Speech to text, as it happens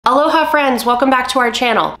friends, welcome back to our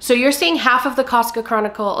channel. So you're seeing half of the Costco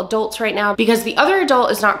Chronicle adults right now because the other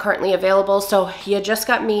adult is not currently available, so you just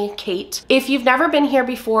got me, Kate. If you've never been here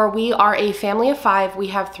before, we are a family of 5. We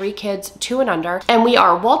have 3 kids, 2 and under, and we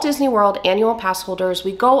are Walt Disney World annual pass holders.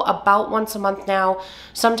 We go about once a month now,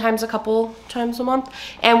 sometimes a couple times a month,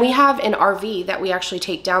 and we have an RV that we actually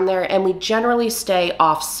take down there, and we generally stay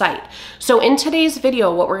off-site. So in today's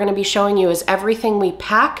video, what we're going to be showing you is everything we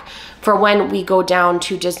pack for when we go down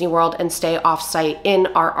to Disney World and stay off-site in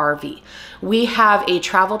our RV. We have a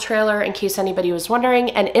travel trailer in case anybody was wondering,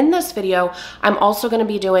 and in this video, I'm also going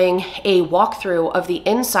to be doing a walkthrough of the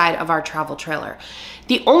inside of our travel trailer.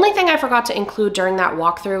 The only thing I forgot to include during that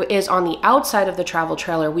walkthrough is on the outside of the travel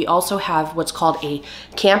trailer, we also have what's called a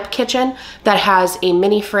camp kitchen that has a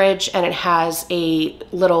mini fridge and it has a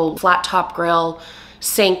little flat top grill,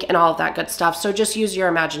 sink, and all of that good stuff. So just use your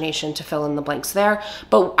imagination to fill in the blanks there.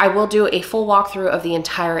 But I will do a full walkthrough of the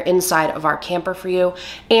entire inside of our camper for you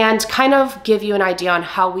and kind of give you an idea on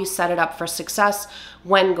how we set it up for success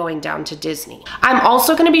when going down to Disney. I'm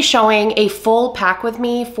also going to be showing a full pack with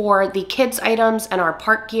me for the kids items and our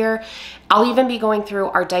park gear. I'll even be going through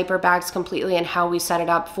our diaper bags completely and how we set it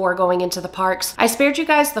up for going into the parks. I spared you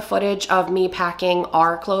guys the footage of me packing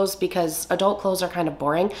our clothes because adult clothes are kind of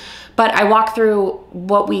boring, but I walk through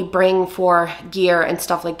what we bring for gear and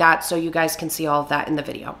stuff like that so you guys can see all of that in the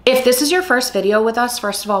video. If this is your first video with us,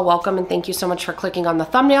 first of all, welcome and thank you so much for clicking on the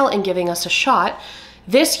thumbnail and giving us a shot.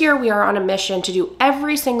 This year, we are on a mission to do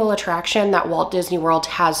every single attraction that Walt Disney World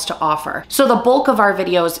has to offer. So the bulk of our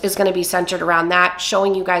videos is going to be centered around that,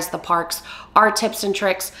 showing you guys the parks, our tips and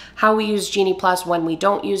tricks, how we use Genie Plus, when we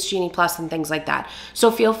don't use Genie Plus, and things like that. So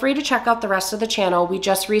feel free to check out the rest of the channel. We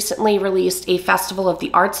just recently released a Festival of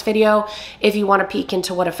the Arts video if you want to peek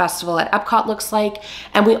into what a festival at Epcot looks like.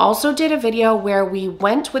 And we also did a video where we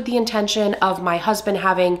went with the intention of my husband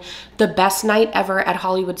having the best night ever at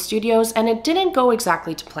Hollywood Studios, and it didn't go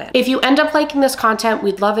exactly to plan. If you end up liking this content,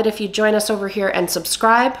 we'd love it if you join us over here and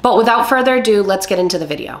subscribe. But without further ado, let's get into the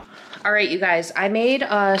video. All right, you guys, I made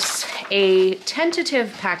us a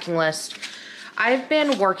tentative packing list. I've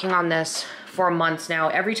been working on this for months now.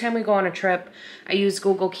 Every time we go on a trip, I use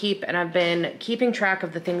Google Keep, and I've been keeping track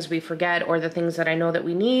of the things we forget or the things that I know that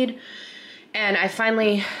we need. And I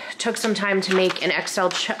finally took some time to make an Excel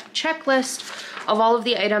checklist of all of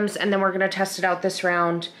the items, and then we're gonna test it out this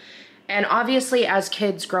round. And obviously, as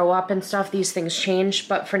kids grow up and stuff, these things change,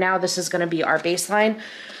 but for now, this is gonna be our baseline.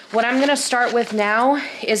 What I'm gonna start with now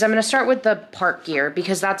is I'm gonna start with the park gear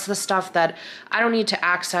because that's the stuff that I don't need to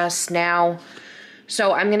access now.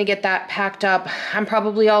 So I'm gonna get that packed up. I'm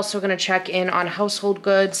probably also gonna check in on household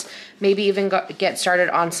goods, maybe even get started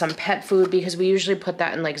on some pet food because we usually put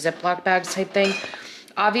that in like Ziploc bags type thing.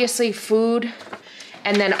 Obviously food,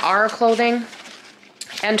 and then our clothing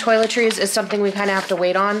and toiletries is something we kind of have to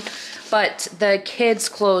wait on. But the kids'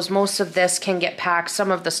 clothes, most of this can get packed,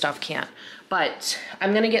 some of the stuff can't. But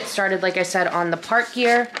I'm gonna get started, like I said, on the park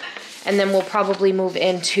gear, and then we'll probably move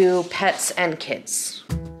into pets and kids.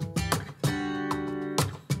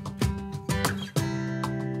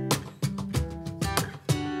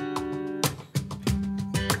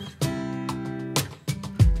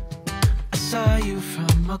 I saw you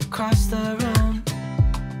from across the room.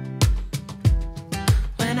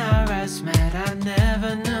 When our eyes met, I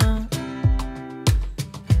never knew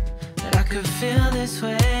that I could feel this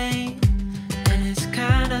way. And it's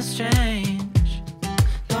kinda strange.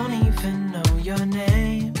 Don't even know your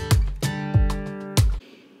name.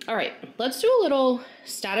 All right, let's do a little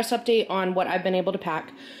status update on what I've been able to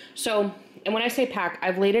pack. So, and when I say pack,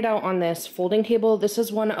 I've laid it out on this folding table. This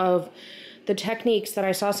is one of the techniques that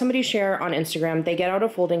I saw somebody share on Instagram. They get out a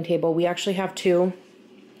folding table. We actually have 2.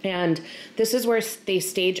 And this is where they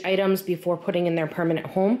stage items before putting in their permanent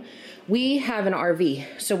home. We have an RV,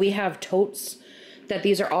 so we have totes that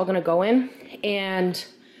these are all gonna go in. And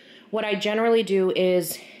what I generally do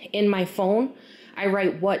is in my phone, I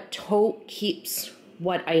write what tote keeps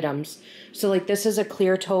what items. So like this is a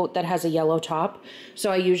clear tote that has a yellow top. So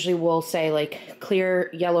I usually will say like clear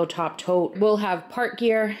yellow top tote. We'll have park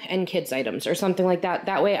gear and kids items or something like that.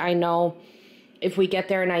 That way I know if we get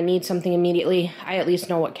there and I need something immediately, I at least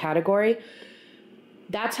know what category.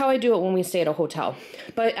 That's how I do it when we stay at a hotel.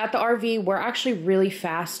 But at the RV, we're actually really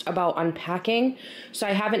fast about unpacking. So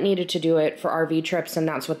I haven't needed to do it for RV trips, and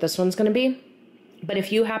that's what this one's gonna be. But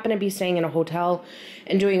if you happen to be staying in a hotel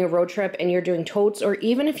and doing a road trip and you're doing totes, or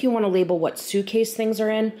even if you wanna label what suitcase things are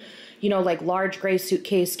in, you know, like large gray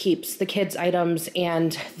suitcase keeps the kids' items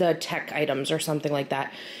and the tech items or something like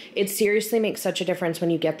that. It seriously makes such a difference when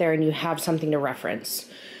you get there and you have something to reference.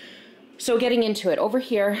 So getting into it, over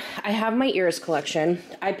here, I have my ears collection.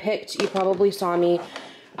 I picked, you probably saw me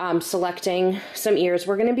selecting some ears.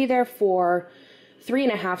 We're gonna be there for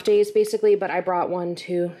 3.5 days basically, but I brought 1,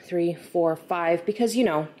 2, 3, 4, 5 because, you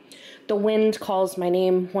know, the wind calls my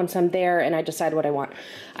name once I'm there and I decide what I want.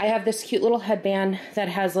 I have this cute little headband that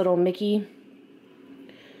has little Mickey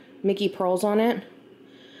pearls on it.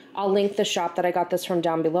 I'll link the shop that I got this from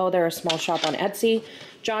down below. They're a small shop on Etsy.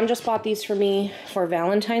 John just bought these for me for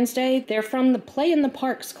Valentine's Day. They're from the Play in the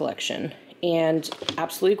Parks collection and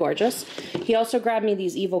absolutely gorgeous. He also grabbed me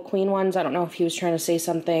these Evil Queen ones. I don't know if he was trying to say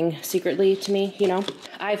something secretly to me, you know.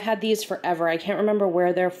 I've had these forever. I can't remember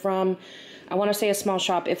where they're from. I want to say a small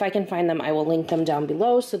shop. If I can find them, I will link them down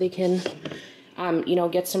below so they can, you know,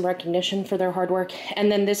 get some recognition for their hard work.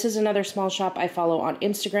 And then this is another small shop I follow on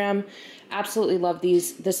Instagram. Absolutely love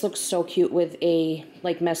these. This looks so cute with a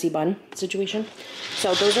like messy bun situation.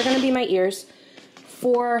 So those are going to be my ears.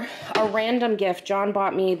 For a random gift, John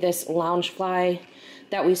bought me this Loungefly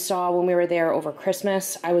that we saw when we were there over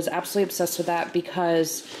Christmas. I was absolutely obsessed with that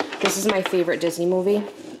because this is my favorite Disney movie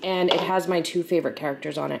and it has my 2 favorite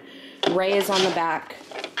characters on it. Ray is on the back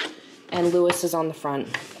and Lewis is on the front.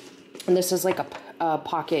 And this is like a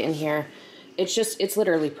pocket in here. It's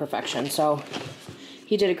literally perfection. So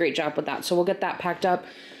he did a great job with that. So we'll get that packed up.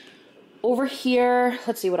 Over here,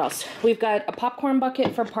 let's see what else. We've got a popcorn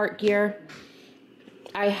bucket for park gear.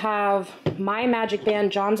 I have my magic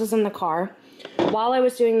band. John's is in the car. While I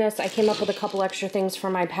was doing this, I came up with a couple extra things for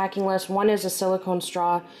my packing list. One is a silicone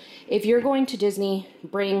straw. If you're going to Disney,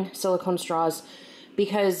 bring silicone straws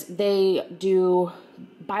because they do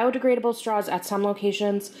biodegradable straws at some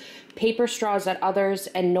locations, paper straws at others,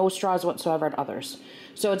 and no straws whatsoever at others.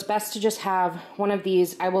 So it's best to just have one of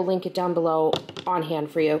these. I will link it down below on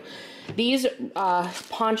hand for you. These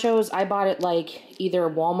ponchos, I bought at like either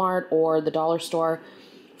Walmart or the dollar store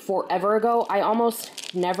forever ago. I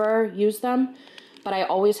almost never use them, but I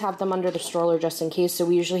always have them under the stroller just in case. So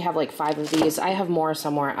we usually have like 5 of these. I have more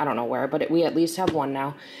somewhere, I don't know where, but we at least have one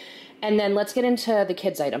now. And then let's get into the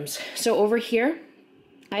kids' items. So over here,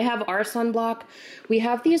 I have our sunblock. We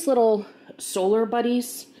have these little solar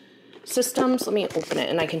buddies systems. Let me open it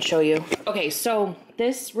and I can show you. Okay, so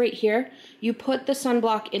this right here, you put the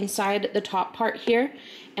sunblock inside the top part here,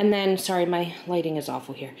 and then, sorry, my lighting is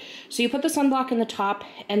awful here. So you put the sunblock in the top,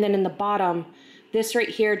 and then in the bottom, this right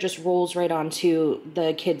here just rolls right onto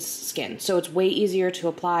the kid's skin. So it's way easier to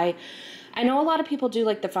apply. I know a lot of people do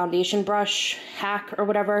like the foundation brush hack or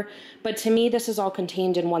whatever, but to me, this is all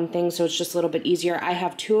contained in one thing, so it's just a little bit easier. I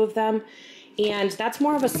have 2 of them. And that's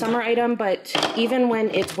more of a summer item, but even when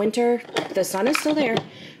it's winter, the sun is still there.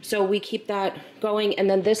 So we keep that going. And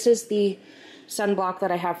then this is the sunblock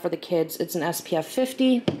that I have for the kids. It's an SPF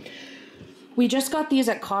 50. We just got these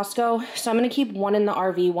at Costco. So I'm going to keep one in the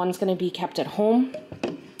RV. One's going to be kept at home.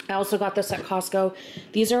 I also got this at Costco.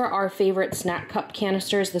 These are our favorite snack cup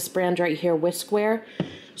canisters. This brand right here, Whiskware.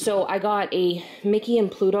 So I got a Mickey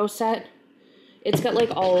and Pluto set. It's got like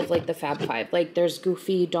all of like the Fab Five. Like there's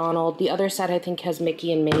Goofy, Donald. The other set I think has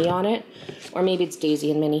Mickey and Minnie on it. Or maybe it's Daisy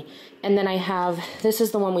and Minnie. And then I have, this is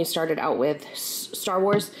the one we started out with, Star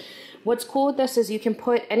Wars. What's cool with this is you can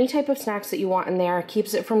put any type of snacks that you want in there.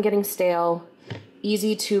 Keeps it from getting stale.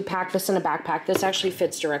 Easy to pack this in a backpack. This actually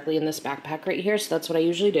fits directly in this backpack right here. So that's what I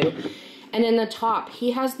usually do. And in the top,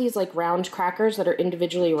 he has these like round crackers that are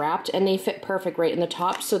individually wrapped and they fit perfect right in the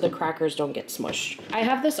top so the crackers don't get smushed. I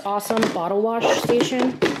have this awesome bottle wash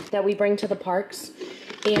station that we bring to the parks.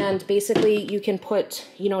 And basically you can put,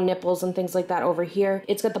 you know, nipples and things like that over here.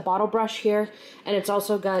 It's got the bottle brush here and it's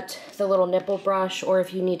also got the little nipple brush or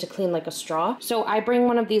if you need to clean like a straw. So I bring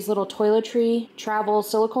one of these little toiletry travel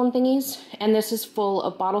silicone thingies and this is full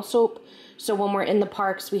of bottle soap. So when we're in the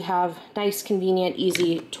parks, we have nice, convenient,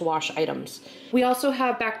 easy to wash items. We also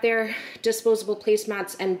have back there disposable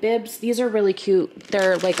placemats and bibs. These are really cute.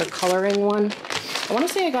 They're like a coloring one. I want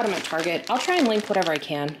to say I got them at Target. I'll try and link whatever I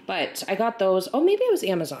can, but I got those. Oh, maybe it was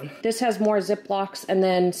Amazon. This has more Ziplocs and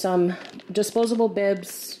then some disposable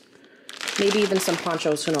bibs, maybe even some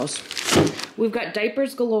ponchos, who knows. We've got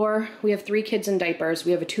diapers galore. We have 3 kids in diapers.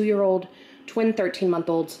 We have a 2-year-old, twin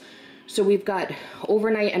 13-month-olds. So we've got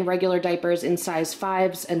overnight and regular diapers in size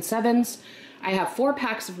 5s and 7s. I have 4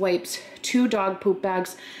 packs of wipes, 2 dog poop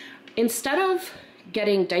bags. Instead of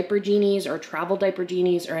getting diaper genies or travel diaper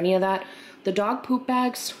genies or any of that, the dog poop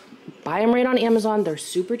bags, buy them right on Amazon. They're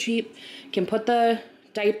super cheap. You can put the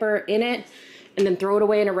diaper in it and then throw it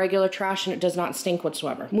away in a regular trash and it does not stink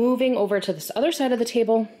whatsoever. Moving over to this other side of the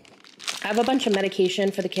table, I have a bunch of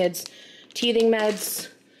medication for the kids. Teething meds.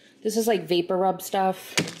 This is like vapor rub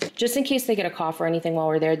stuff, just in case they get a cough or anything while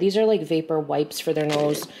we're there. These are like vapor wipes for their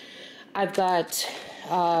nose. I've got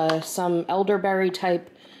some elderberry type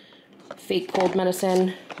fake cold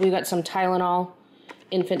medicine. We've got some Tylenol,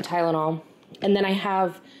 infant Tylenol. And then I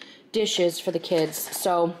have dishes for the kids.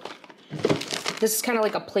 So this is kind of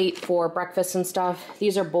like a plate for breakfast and stuff.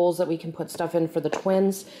 These are bowls that we can put stuff in for the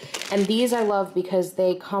twins. And these I love because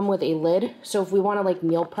they come with a lid. So if we want to like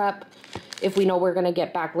meal prep, if we know we're going to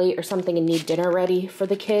get back late or something and need dinner ready for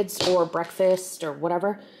the kids or breakfast or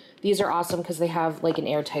whatever, these are awesome because they have like an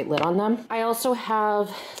airtight lid on them. I also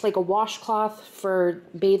have like a washcloth for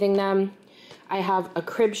bathing them. I have a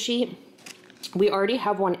crib sheet. We already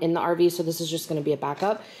have one in the RV, so this is just going to be a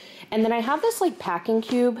backup. And then I have this like packing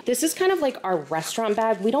cube. This is kind of like our restaurant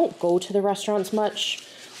bag. We don't go to the restaurants much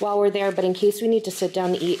while we're there, but in case we need to sit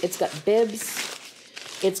down and eat, it's got bibs,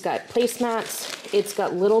 it's got placemats, it's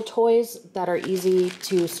got little toys that are easy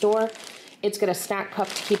to store. It's got a snack cup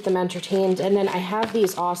to keep them entertained. And then I have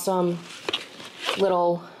these awesome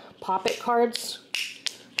little Pop-It cards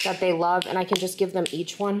that they love, and I can just give them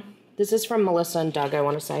each one. This is from Melissa and Doug, I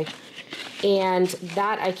want to say. And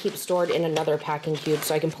that I keep stored in another packing cube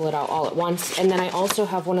so I can pull it out all at once. And then I also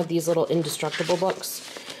have one of these little indestructible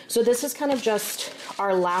books. So this is kind of just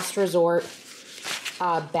our last resort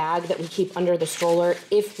bag that we keep under the stroller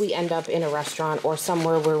if we end up in a restaurant or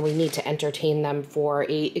somewhere where we need to entertain them for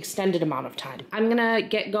a extended amount of time. I'm gonna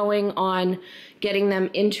get going on getting them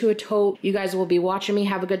into a tote. You guys will be watching me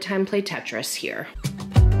have a good time play Tetris here.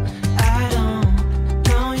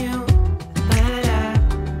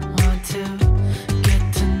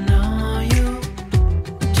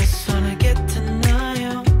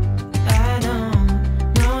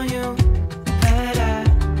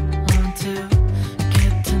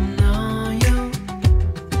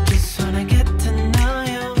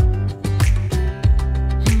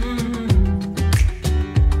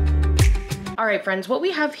 Alright friends, what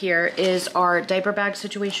we have here is our diaper bag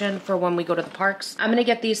situation for when we go to the parks. I'm going to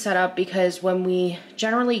get these set up because when we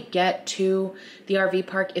generally get to the RV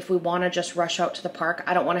park, if we want to just rush out to the park,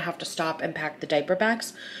 I don't want to have to stop and pack the diaper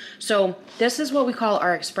bags. So this is what we call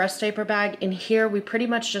our express diaper bag. In here we pretty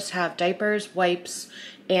much just have diapers, wipes,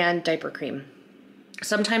 and diaper cream.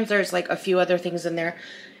 Sometimes there's like a few other things in there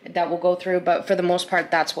that we'll go through, but for the most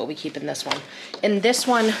part that's what we keep in this one. In this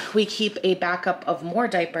one we keep a backup of more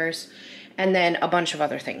diapers and then a bunch of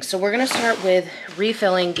other things. So we're gonna start with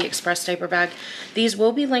refilling the express diaper bag. These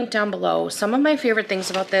will be linked down below. Some of my favorite things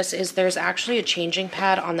about this is there's actually a changing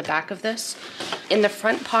pad on the back of this. In the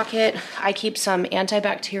front pocket, I keep some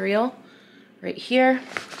antibacterial right here.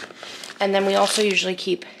 And then we also usually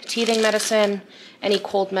keep teething medicine, any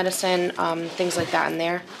cold medicine, things like that in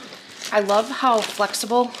there. I love how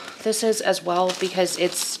flexible this is as well because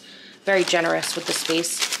it's very generous with the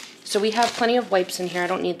space. So we have plenty of wipes in here. I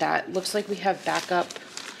don't need that. Looks like we have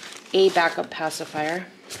a backup pacifier.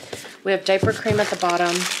 We have diaper cream at the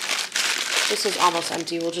bottom. This is almost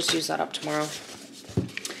empty. We'll just use that up tomorrow.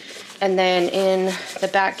 And then in the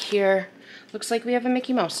back here, looks like we have a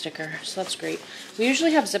Mickey Mouse sticker. So that's great. We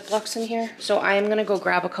usually have Ziplocs in here. So I am going to go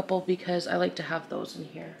grab a couple because I like to have those in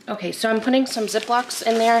here. Okay, so I'm putting some Ziplocs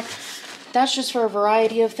in there. That's just for a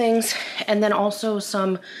variety of things. And then also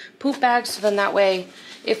some poop bags. So then that way,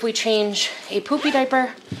 if we change a poopy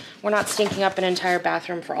diaper, we're not stinking up an entire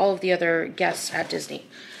bathroom for all of the other guests at Disney.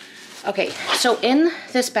 Okay, so in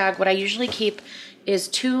this bag, what I usually keep is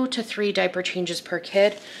 2 to 3 diaper changes per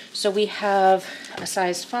kid. So we have a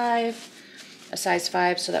size 5,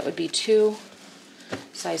 so that would be 2,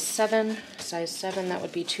 size 7, that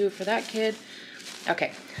would be 2 for that kid.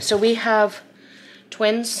 Okay, so we have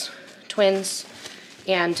twins,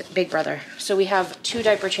 and big brother. So we have 2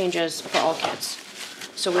 diaper changes for all kids.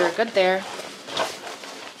 So we're good there.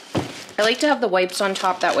 I like to have the wipes on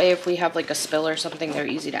top, that way if we have like a spill or something, they're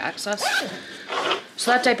easy to access.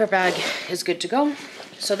 So that diaper bag is good to go.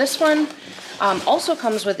 So this one also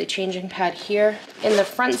comes with a changing pad here. In the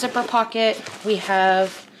front zipper pocket, we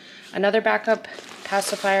have another backup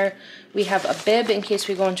pacifier. We have a bib in case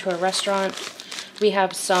we go into a restaurant. We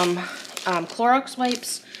have some Clorox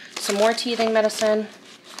wipes, some more teething medicine,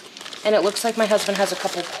 and it looks like my husband has a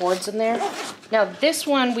couple cords in there. Now this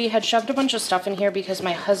one, we had shoved a bunch of stuff in here because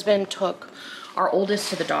my husband took our oldest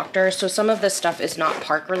to the doctor, so some of this stuff is not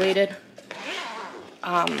park related.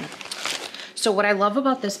 So what I love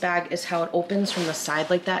about this bag is how it opens from the side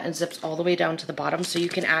like that and zips all the way down to the bottom so you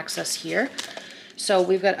can access here. So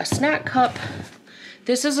we've got a snack cup.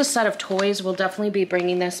 This is a set of toys. We'll definitely be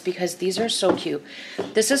bringing this because these are so cute.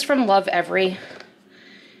 This is from Love Every.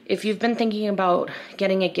 If you've been thinking about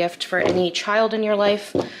getting a gift for any child in your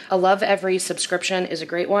life, a Love Every subscription is a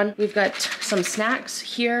great one. We've got some snacks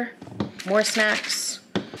here, more snacks.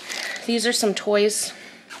 These are some toys,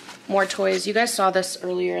 more toys. You guys saw this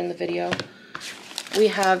earlier in the video. We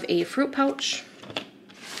have a fruit pouch,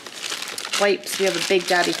 wipes. We have a big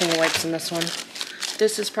daddy thing of wipes in this one.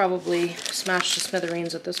 This is probably smashed to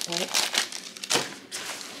smithereens at this point.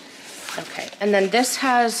 Okay, and then this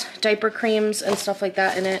has diaper creams and stuff like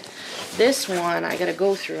that in it. This one I gotta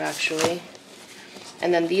go through actually.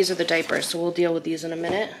 And then these are the diapers, so we'll deal with these in a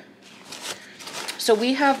minute. So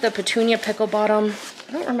we have the Petunia Pickle Bottom.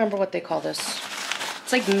 I don't remember what they call this.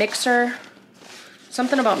 It's like mixer,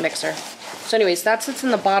 something about mixer. So anyways, that sits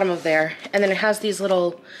in the bottom of there. And then it has these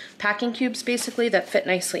little packing cubes basically that fit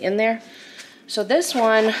nicely in there. So this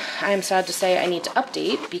one, I am sad to say I need to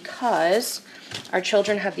update because our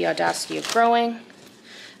children have the audacity of growing.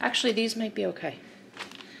 Actually, these might be okay.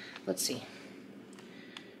 Let's see.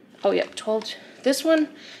 Oh, yep, 12. This one,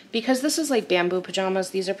 because this is like bamboo pajamas,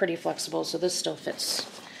 these are pretty flexible, so this still fits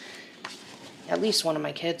at least one of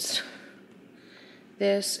my kids.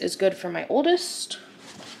 This is good for my oldest,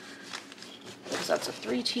 because that's a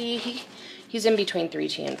 3T. He's in between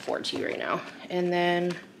 3T and 4T right now. And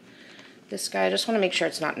then this guy, I just want to make sure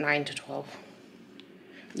it's not 9 to 12.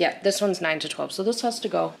 Yeah, this one's 9 to 12, so this has to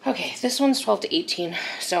go. Okay, this one's 12 to 18,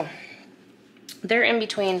 so they're in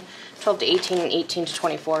between 12 to 18 and 18 to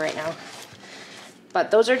 24 right now. But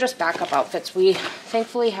those are just backup outfits. We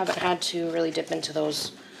thankfully haven't had to really dip into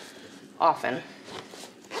those often.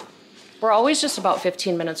 We're always just about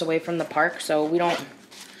 15 minutes away from the park, so we don't,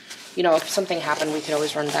 you know, if something happened, we could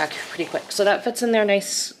always run back pretty quick. So that fits in there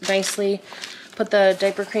nicely. Put the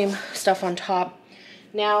diaper cream stuff on top.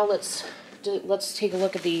 Now let's take a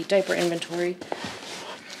look at the diaper inventory.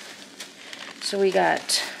 So we got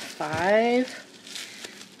 5,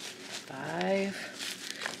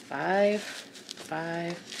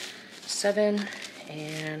 7,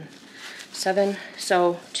 and 7.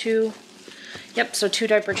 So 2. Yep, so 2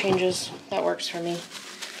 diaper changes. That works for me.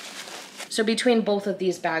 So between both of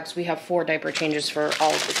these bags, we have 4 diaper changes for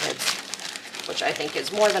all of the kids, which I think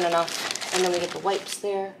is more than enough. And then we get the wipes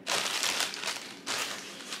there.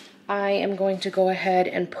 I am going to go ahead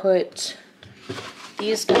and put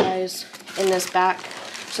these guys in this back.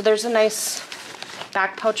 So there's a nice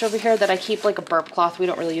back pouch over here that I keep like a burp cloth. We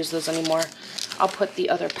don't really use those anymore. I'll put the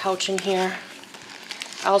other pouch in here.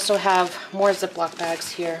 I also have more Ziploc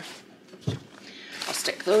bags here. I'll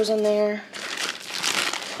stick those in there.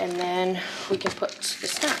 And then we can put the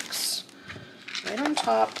snacks right on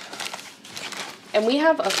top. And we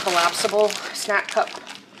have a collapsible snack cup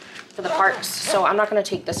for the parks, so I'm not going to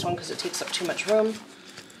take this one because it takes up too much room.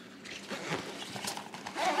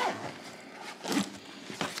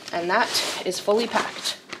 And that is fully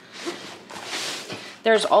packed.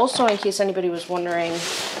 There's also, in case anybody was wondering,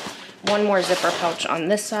 one more zipper pouch on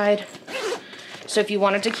this side. So if you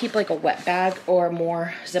wanted to keep like a wet bag or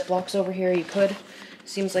more Ziplocs over here, you could.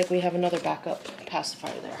 Seems like we have another backup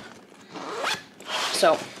pacifier there.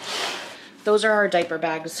 So those are our diaper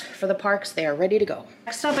bags for the parks. They are ready to go.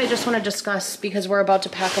 Next up, I just want to discuss, because we're about to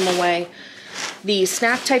pack them away, the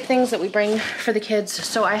snack type things that we bring for the kids.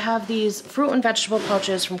 So I have these fruit and vegetable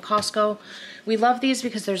pouches from Costco. We love these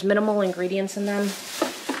because there's minimal ingredients in them.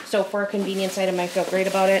 So for a convenience item, I feel great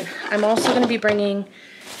about it. I'm also going to be bringing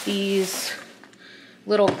these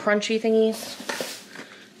little crunchy thingies.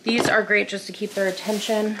 These are great just to keep their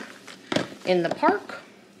attention in the park.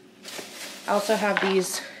 I also have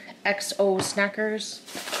these XO snackers,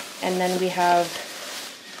 and then we have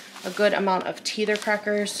a good amount of teeter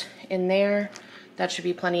crackers in there. That should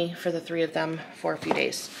be plenty for the 3 of them for a few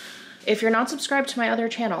days. If you're not subscribed to my other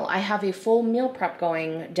channel, I have a full meal prep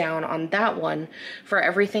going down on that one for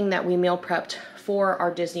everything that we meal prepped for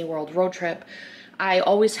our Disney World road trip. I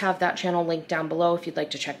always have that channel linked down below if you'd like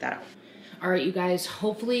to check that out. Alright you guys,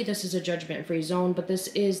 hopefully this is a judgment-free zone, but this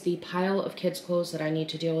is the pile of kids' clothes that I need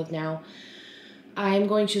to deal with now. I'm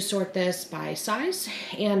going to sort this by size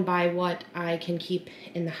and by what I can keep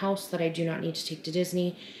in the house that I do not need to take to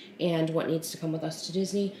Disney and what needs to come with us to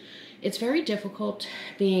Disney. It's very difficult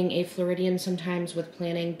being a Floridian sometimes with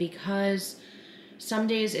planning because some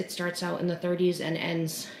days it starts out in the 30s and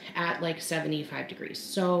ends at like 75 degrees.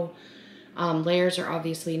 So layers are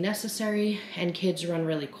obviously necessary, and kids run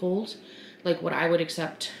really cold. Like what I would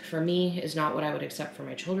accept for me is not what I would accept for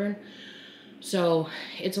my children. So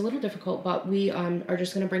it's a little difficult, but we are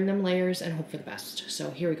just going to bring them layers and hope for the best. So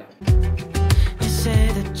here we go. You say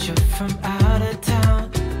that you're from out of town.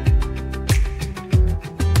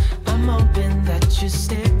 I'm hoping that you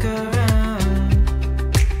stick around.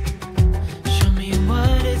 Show me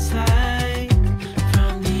what it's like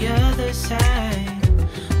from the other side.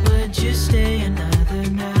 Would you stay another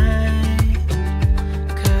night?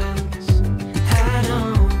 'Cause I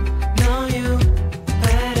don't know you,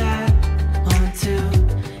 but I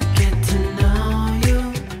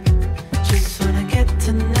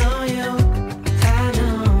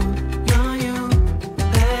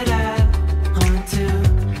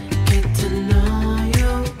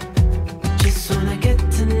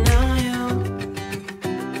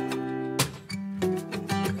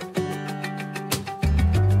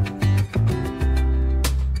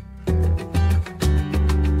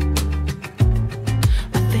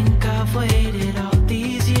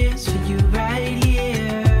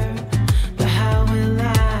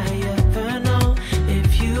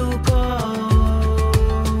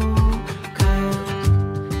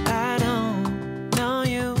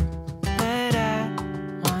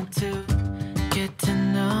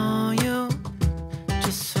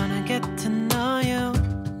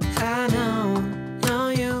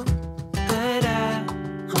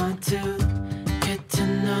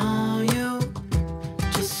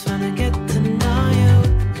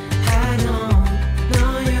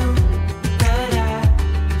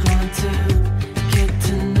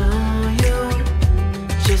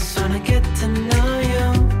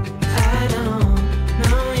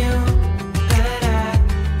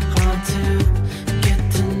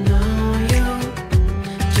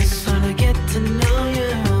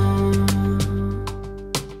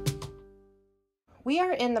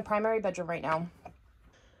in the primary bedroom right now.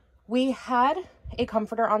 We had a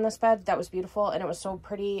comforter on this bed that was beautiful, and it was so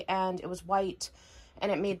pretty, and it was white,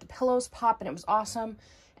 and it made the pillows pop, and it was awesome.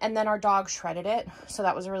 And then our dog shredded it, so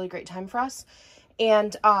that was a really great time for us.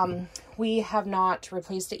 And we have not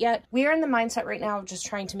replaced it yet. We are in the mindset right now of just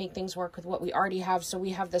trying to make things work with what we already have. So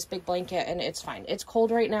we have this big blanket, and it's fine. It's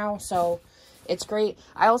cold right now, so it's great.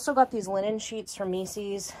 I also got these linen sheets from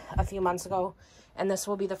Macy's a few months ago, and this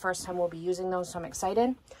will be the first time we'll be using those, so I'm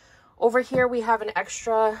excited. Over here, we have an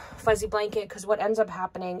extra fuzzy blanket, because what ends up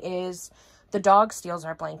happening is the dog steals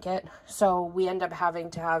our blanket, so we end up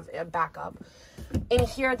having to have a backup. In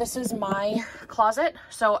here, this is my closet,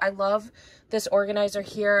 so I love this organizer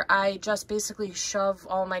here. I just basically shove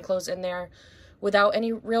all my clothes in there without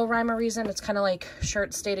any real rhyme or reason. It's kind of like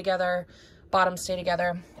shirts stay together, bottoms stay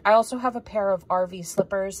together. I also have a pair of RV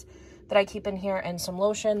slippers that I keep in here and some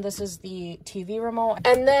lotion. This is the TV remote.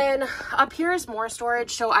 And then up here is more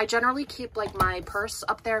storage. So I generally keep like my purse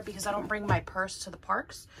up there because I don't bring my purse to the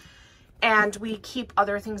parks. And we keep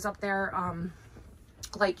other things up there,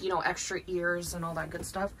 like, you know, extra ears and all that good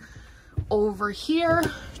stuff. Over here,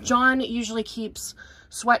 John usually keeps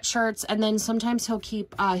sweatshirts, and then sometimes he'll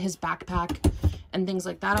keep his backpack and things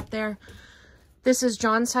like that up there. This is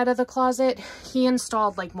John's side of the closet. He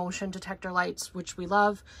installed like motion detector lights, which we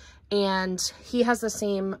love, and he has the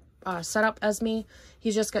same setup as me.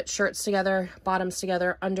 He's just got shirts together, bottoms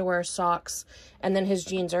together, underwear, socks, and then his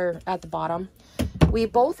jeans are at the bottom. We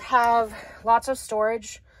both have lots of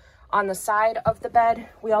storage on the side of the bed.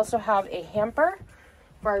 We also have a hamper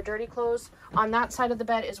for our dirty clothes. On that side of the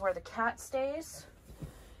bed is where the cat stays.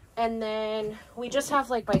 And then we just have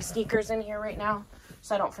like my sneakers in here right now,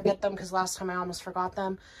 so I don't forget them, because last time I almost forgot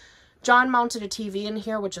them. John mounted a TV in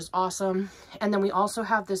here, which is awesome. And then we also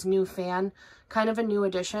have this new fan, kind of a new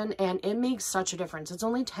addition, and it makes such a difference. It's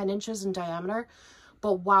only 10 inches in diameter,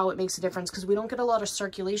 but wow, it makes a difference, because we don't get a lot of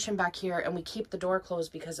circulation back here, and we keep the door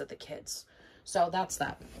closed because of the kids. So that's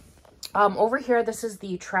that. Over here, this is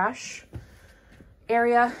the trash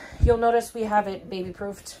area. You'll notice we have it baby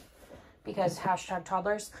proofed because hashtag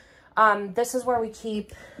toddlers. This is where we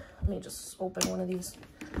keep, let me just open one of these.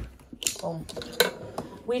 Boom.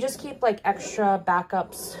 We just keep like extra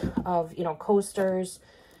backups of, you know, coasters,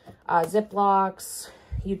 Ziplocs,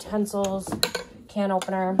 utensils, can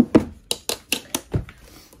opener.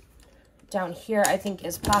 Down here, I think,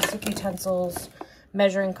 is plastic utensils,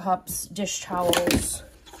 measuring cups, dish towels.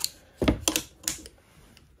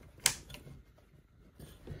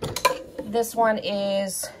 This one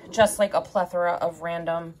is just like a plethora of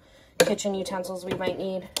random kitchen utensils we might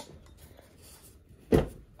need.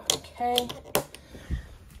 Okay.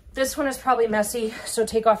 This one is probably messy, so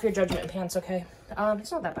take off your judgment pants, okay?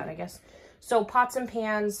 It's not that bad, I guess. So pots and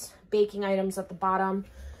pans, baking items at the bottom.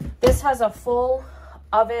 This has a full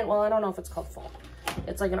oven. Well, I don't know if it's called full.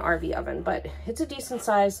 It's like an RV oven, but it's a decent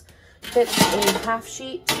size. Fits a half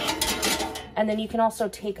sheet. And then you can also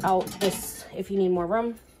take out this if you need more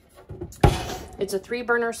room. It's a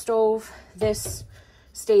 3-burner stove. This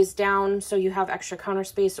stays down so you have extra counter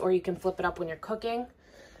space, or you can flip it up when you're cooking.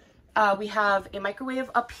 We have a microwave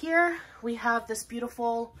up here. We have this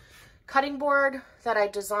beautiful cutting board that I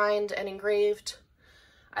designed and engraved.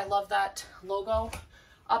 I love that logo.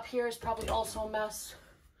 Up here is probably also a mess.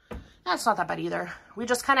 That's not that bad either. We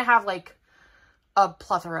just kind of have like a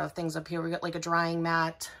plethora of things up here. We got like a drying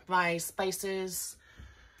mat, my spices,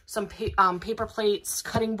 some paper plates,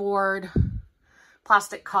 cutting board,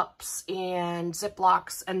 plastic cups, and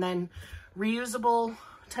Ziplocs, and then reusable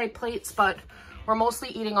type plates, but we're mostly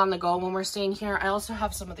eating on the go when we're staying here. I also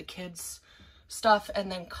have some of the kids' stuff,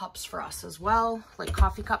 and then cups for us as well, like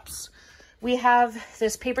coffee cups. We have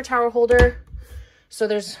this paper towel holder, so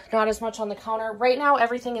there's not as much on the counter. Right now,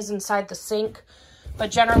 everything is inside the sink,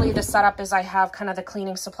 but generally the setup is I have kind of the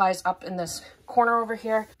cleaning supplies up in this corner over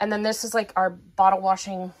here. And then this is like our bottle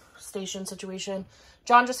washing station situation.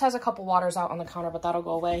 John just has a couple waters out on the counter, but that'll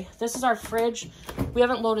go away. This is our fridge. We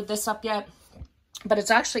haven't loaded this up yet, but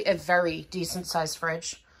it's actually a very decent sized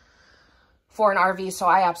fridge for an RV. So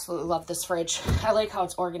I absolutely love this fridge. I like how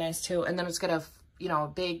it's organized too. And then it's got a, you know, a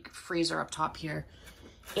big freezer up top here.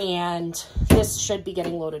 And this should be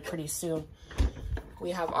getting loaded pretty soon.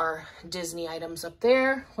 We have our Disney items up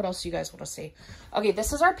there. What else do you guys want to see? Okay,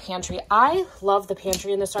 this is our pantry. I love the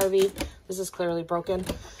pantry in this RV. This is clearly broken.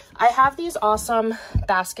 I have these awesome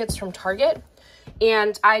baskets from Target,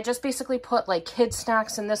 and I just basically put like kids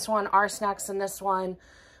snacks in this one, our snacks in this one.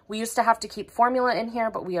 We used to have to keep formula in here,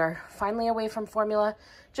 but we are finally away from formula.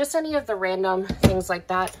 Just any of the random things like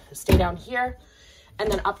that stay down here.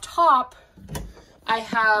 And then up top, I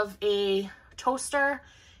have a toaster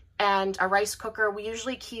and a rice cooker. We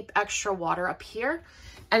usually keep extra water up here.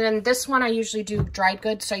 And then this one I usually do dried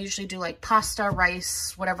goods. So I usually do like pasta,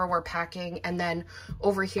 rice, whatever we're packing. And then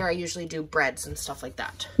over here I usually do breads and stuff like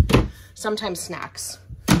that. Sometimes snacks.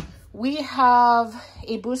 We have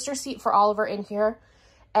a booster seat for Oliver in here.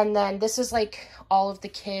 And then this is like all of the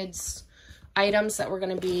kids' items that we're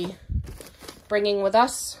going to be bringing with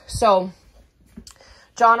us. So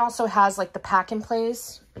John also has like the pack and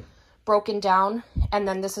plays broken down. And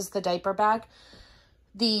then this is the diaper bag.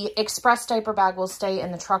 The express diaper bag will stay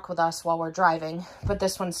in the truck with us while we're driving, but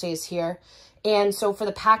this one stays here. And so for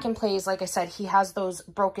the pack and plays, like I said, he has those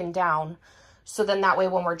broken down. So then that way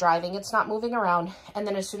when we're driving, it's not moving around. And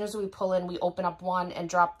then as soon as we pull in, we open up one and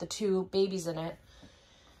drop the 2 babies in it.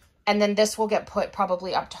 And then this will get put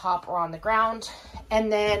probably up top or on the ground.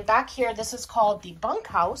 And then back here, this is called the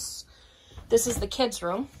bunkhouse. This is the kids'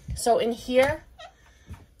 room. So in here,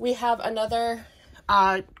 we have another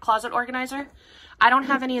closet organizer. I don't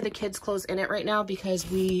have any of the kids' clothes in it right now because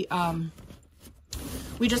we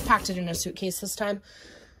just packed it in a suitcase this time.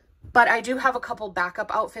 But I do have a couple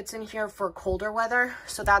backup outfits in here for colder weather.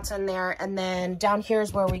 So that's in there. And then down here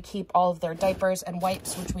is where we keep all of their diapers and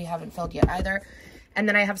wipes, which we haven't filled yet either. And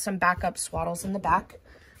then I have some backup swaddles in the back.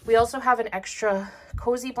 We also have an extra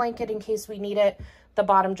cozy blanket in case we need it. The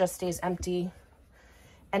bottom just stays empty.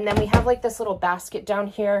 And then we have like this little basket down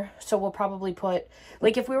here. So we'll probably put,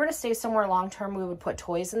 like if we were to stay somewhere long term, we would put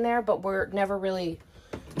toys in there, but we're never really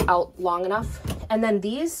out long enough. And then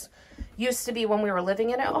these used to be when we were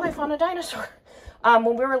living in it. Oh, I found a dinosaur.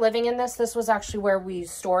 When we were living in this was actually where we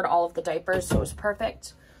stored all of the diapers. So it was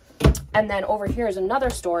perfect. And then over here is another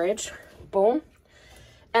storage. Boom.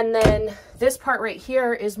 And then this part right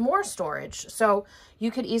here is more storage. So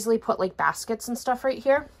you could easily put like baskets and stuff right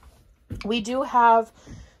here. We do have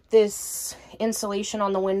this insulation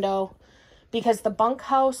on the window because the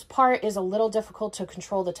bunkhouse part is a little difficult to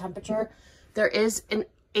control the temperature. There is an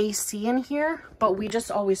AC in here, but we just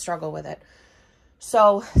always struggle with it.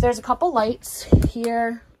 So there's a couple lights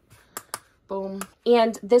here. Boom.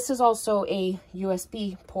 And this is also a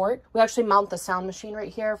USB port. We actually mount the sound machine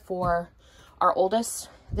right here for our oldest.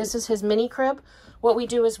 This is his mini crib. What we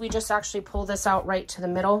do is we just actually pull this out right to the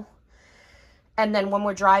middle. And then when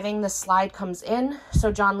we're driving, the slide comes in.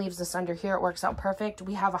 So John leaves this under here. It works out perfect.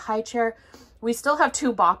 We have a high chair. We still have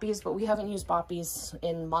 2 boppies, but we haven't used boppies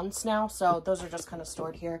in months now. So those are just kind of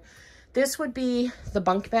stored here. This would be the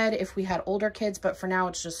bunk bed if we had older kids, but for now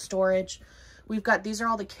it's just storage. We've got, these are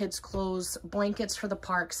all the kids' clothes, blankets for the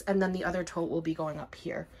parks, and then the other tote will be going up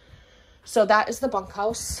here. So that is the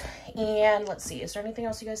bunkhouse. And let's see, is there anything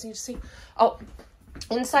else you guys need to see? Oh,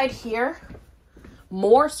 inside here,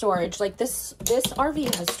 more storage. Like this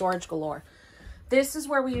RV has storage galore. This is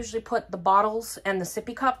where we usually put the bottles and the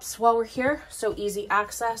sippy cups while we're here. So easy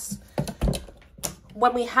access.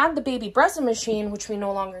 When we had the baby breast machine, which we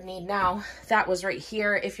no longer need now, that was right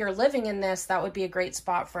here. If you're living in this, that would be a great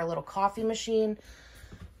spot for a little coffee machine.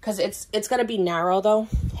 Because it's going to be narrow though.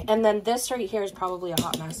 And then this right here is probably a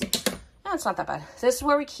hot mess. No, it's not that bad. This is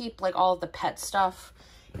where we keep like all of the pet stuff.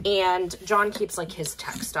 And John keeps like his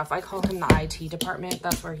tech stuff. I call him the IT department.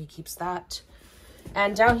 That's where he keeps that.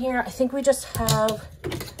 And down here, I think we just have,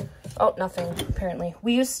 oh, nothing apparently.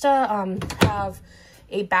 We used to have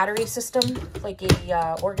a battery system, like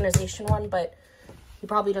a organization one, but he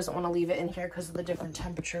probably doesn't want to leave it in here because of the different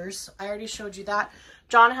temperatures. I already showed you that.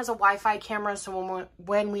 John has a Wi-Fi camera, so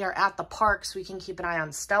when we are at the parks, we can keep an eye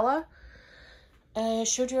on Stella. I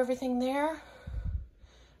showed you everything there.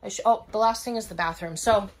 Oh, the last thing is the bathroom.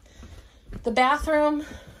 So the bathroom,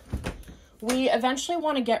 we eventually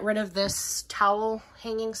want to get rid of this towel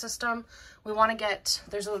hanging system. We want to get,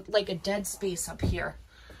 there's like a dead space up here.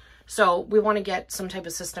 So we want to get some type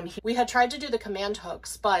of system here. We had tried to do the command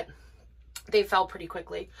hooks, but they fell pretty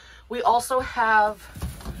quickly. We also have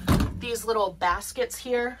these little baskets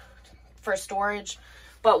here for storage,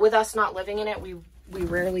 but with us not living in it, we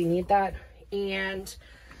rarely need that. And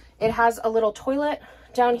it has a little toilet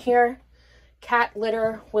down here, cat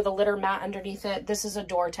litter with a litter mat underneath it. This is a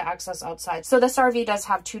door to access outside. So this RV does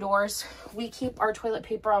have 2 doors. We keep our toilet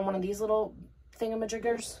paper on one of these little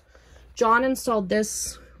thingamajiggers. John installed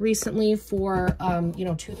this recently for, you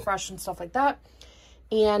know, toothbrush and stuff like that.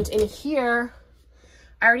 And in here,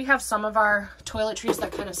 I already have some of our toiletries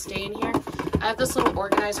that kind of stay in here. I have this little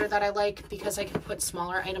organizer that I like because I can put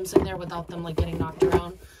smaller items in there without them like getting knocked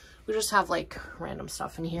around. We just have like random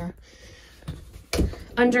stuff in here.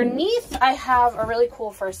 Underneath, I have a really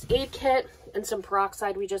cool first aid kit and some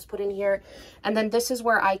peroxide we just put in here. And then this is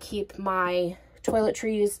where I keep my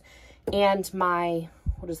toiletries and my,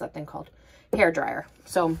 what is that thing called? Hair dryer.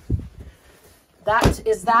 So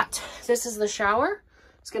This is the shower.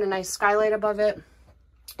 It's got a nice skylight above it.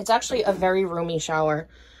 It's actually a very roomy shower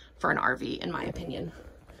for an RV, in my opinion.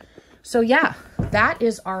 So yeah, that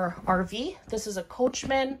is our RV. This is a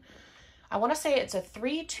Coachmen. I want to say it's a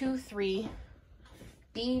 323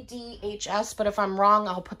 BDHS, but if I'm wrong,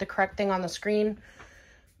 I'll put the correct thing on the screen.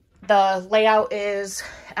 The layout is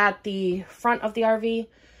at the front of the RV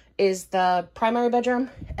is the primary bedroom,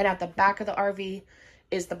 and at the back of the RV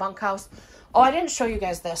is the bunkhouse. Oh, I didn't show you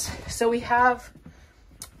guys this. So we have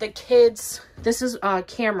the kids. This is a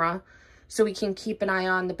camera, so we can keep an eye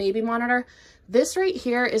on the baby monitor. This right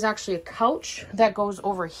here is actually a couch that goes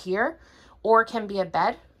over here, or can be a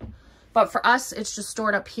bed. But for us, it's just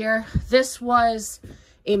stored up here. This was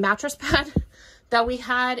a mattress pad that we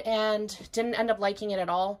had and didn't end up liking it at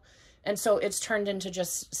all. And so it's turned into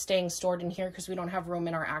just staying stored in here because we don't have room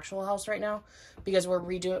in our actual house right now because we're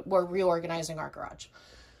reorganizing our garage.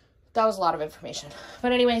 That was a lot of information.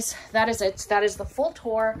 But anyways, that is it. That is the full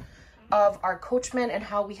tour of our Coachmen and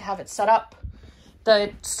how we have it set up.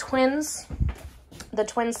 The twins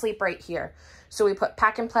sleep right here. So we put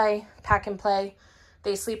pack and play.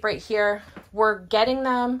 They sleep right here. We're getting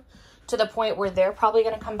them to the point where they're probably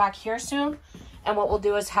going to come back here soon. And what we'll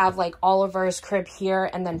do is have like Oliver's crib here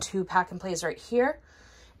and then 2 pack and plays right here.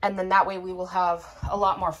 And then that way we will have a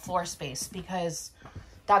lot more floor space, because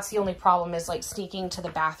that's the only problem is like sneaking to the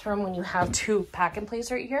bathroom when you have 2 pack and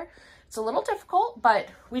plays right here. It's a little difficult, but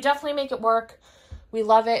we definitely make it work. We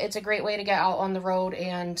love it. It's a great way to get out on the road,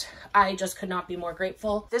 and I just could not be more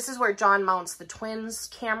grateful. This is where John mounts the twins'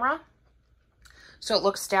 camera. So it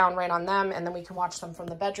looks down right on them, and then we can watch them from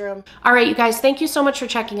the bedroom. All right, you guys, thank you so much for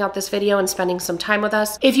checking out this video and spending some time with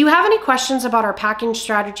us. If you have any questions about our packing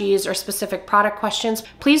strategies or specific product questions,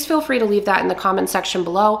 please feel free to leave that in the comment section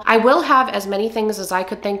below. I will have as many things as I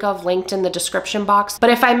could think of linked in the description box,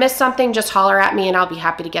 but if I miss something, just holler at me and I'll be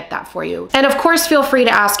happy to get that for you. And of course, feel free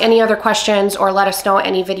to ask any other questions or let us know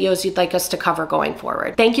any videos you'd like us to cover going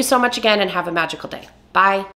forward. Thank you so much again, and have a magical day. Bye.